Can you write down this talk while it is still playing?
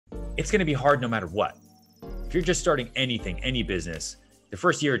it's going to be hard no matter what. If you're just starting anything, any business, the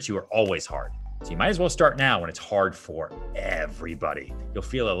first year or two are always hard. So you might as well start now when it's hard for everybody. You'll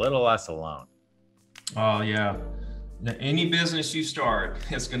feel a little less alone. Oh, yeah. Any business you start,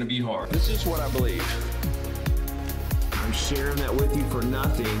 it's going to be hard. This is what I believe. I'm sharing that with you for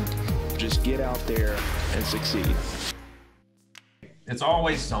nothing. Just get out there and succeed. It's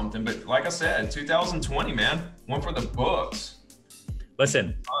always something, but like I said, 2020, man, one for the books.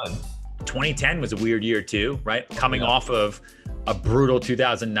 Listen, 2010 was a weird year too, right? Coming off of a brutal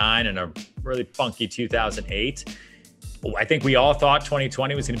 2009 and a really funky 2008. I think we all thought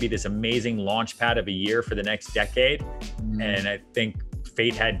 2020 was going to be this amazing launch pad of a year for the next decade. And I think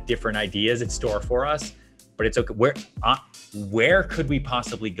fate had different ideas in store for us, but it's okay. Where could we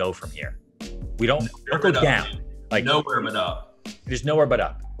possibly go from here? We don't go down. Like nowhere but up. There's nowhere but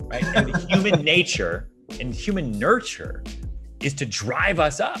up, right? And the human nature and human nurture is to drive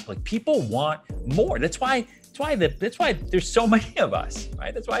us up. Like people want more. That's why there's so many of us,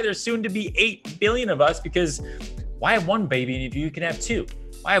 right? That's why there's soon to be 8 billion of us, because why have one baby if you can have 2?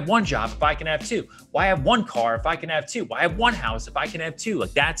 Why have one job if I can have 2? Why have one car if I can have 2? Why have one house if I can have 2?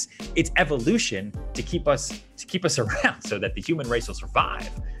 Like it's evolution to keep us around so that the human race will survive,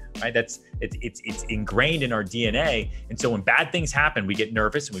 right? It's ingrained in our DNA. And so when bad things happen, we get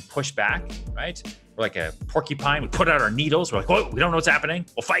nervous and we push back, right? We're like a porcupine. We put out our needles. We're like, oh, we don't know what's happening.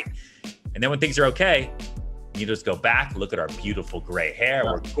 We'll fight. And then when things are okay, needles go back. Look at our beautiful gray hair.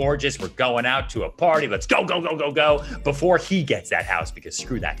 We're gorgeous. We're going out to a party. Let's go, go, go, go, go before he gets that house, because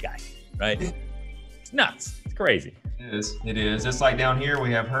screw that guy, right? It's nuts. It's crazy. It is. It's like down here,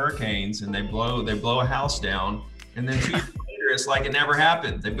 we have hurricanes and they blow a house down. And then 2 years later, it's like it never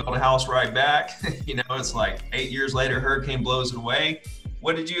happened. They built a house right back. You know, it's like 8 years later, hurricane blows it away.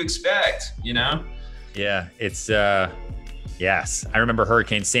 What did you expect? You know? Yeah, it's, yes. I remember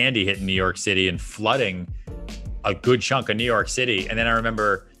Hurricane Sandy hitting New York City and flooding a good chunk of New York City. And then I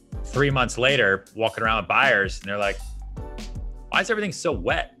remember 3 months later walking around with buyers and they're like, why is everything so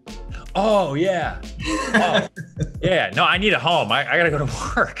wet? Oh yeah. Oh yeah. No, I need a home. I gotta go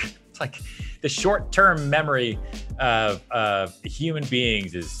to work. It's like the short-term memory of human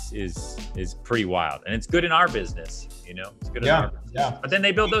beings is pretty wild. And it's good in our business, you know, it's good in our business. Yeah. But then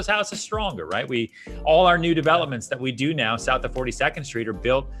they build those houses stronger, right? All our new developments that we do now south of 42nd Street are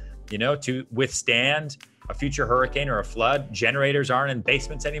built, you know, to withstand a future hurricane or a flood. Generators aren't in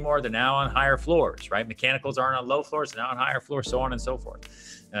basements anymore. They're now on higher floors, right? Mechanicals aren't on low floors, they're now on higher floors, so on and so forth.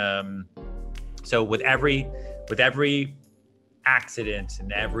 So with every accident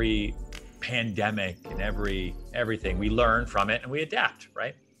and every pandemic and everything, we learn from it and we adapt,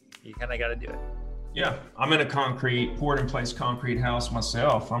 right? You kind of got to do it. Yeah, I'm in a poured in place concrete house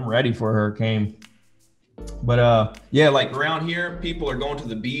myself. I'm ready for a hurricane. But yeah, like around here, people are going to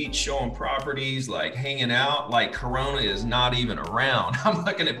the beach, showing properties, like hanging out, like Corona is not even around. I'm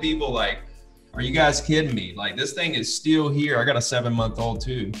looking at people like, are you guys kidding me? Like this thing is still here. I got a 7-month-old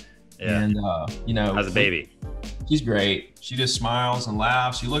too. Yeah. And you know, how's a baby? She's great. She just smiles and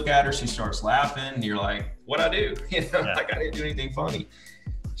laughs. You look at her, she starts laughing and you're like, what'd I do? You know, like I didn't do anything funny.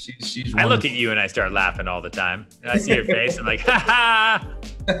 She's I look at you and I start laughing all the time. And I see your face. I'm like, ha ha.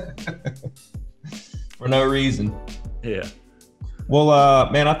 For no reason. Yeah. Well,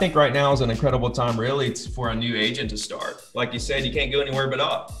 man, I think right now is an incredible time really for a new agent to start. Like you said, you can't go anywhere but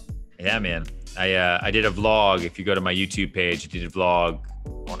up. Yeah, man. I did a vlog. If you go to my YouTube page, I did a vlog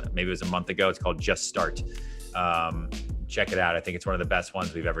maybe it was a month ago. It's called Just Start. Check it out. I think it's one of the best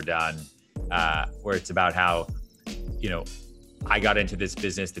ones we've ever done, where it's about how, you know, I got into this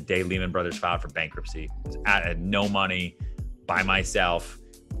business the day Lehman Brothers filed for bankruptcy. I had no money, by myself.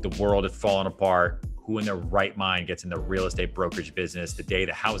 The world had fallen apart. Who in their right mind gets in the real estate brokerage business the day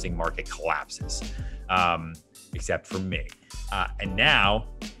the housing market collapses, except for me. And now,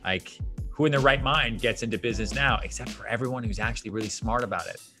 like, who in their right mind gets into business now, except for everyone who's actually really smart about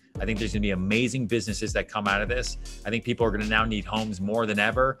it? I think there's gonna be amazing businesses that come out of this. I think people are gonna now need homes more than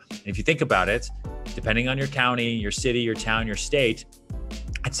ever. And if you think about it, depending on your county, your city, your town, your state,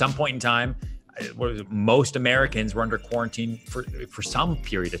 at some point in time, most Americans were under quarantine for some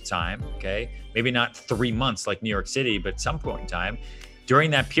period of time, okay? Maybe not 3 months like New York City, but some point in time.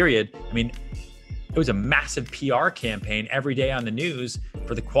 During that period, I mean, it was a massive PR campaign every day on the news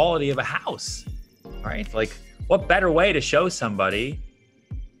for the quality of a house, right? Like, what better way to show somebody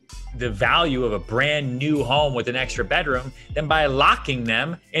the value of a brand new home with an extra bedroom than by locking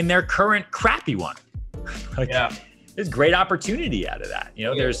them in their current crappy one? Like, yeah. there's great opportunity out of that. You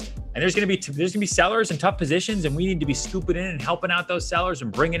know, there's going to be sellers in tough positions, and we need to be scooping in and helping out those sellers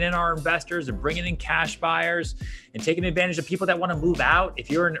and bringing in our investors and bringing in cash buyers and taking advantage of people that want to move out. If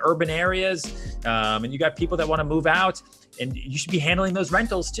you're in urban areas and you got people that want to move out, and you should be handling those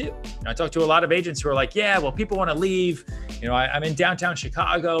rentals too. And I talk to a lot of agents who are like, yeah, well, people want to leave. You know, I'm in downtown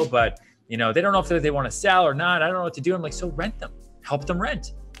Chicago, but you know, they don't know if they want to sell or not. I don't know what to do. I'm like, so rent them, help them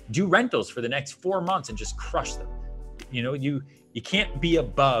rent, do rentals for the next 4 months and just crush them. You know, you can't be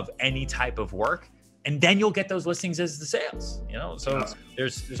above any type of work, and then you'll get those listings as the sales, you know? So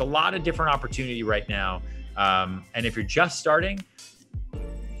there's a lot of different opportunity right now. And if you're just starting,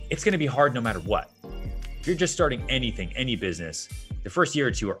 it's going to be hard no matter what. If you're just starting anything, any business, the first year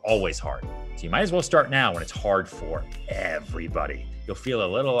or two are always hard. So you might as well start now when it's hard for everybody. You'll feel a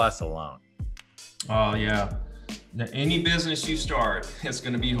little less alone. Oh yeah. Any business you start, it's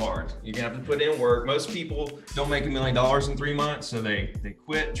going to be hard. You're going to have to put in work. Most people don't make $1 million in 3 months, so they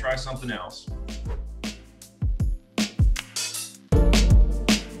quit, try something else.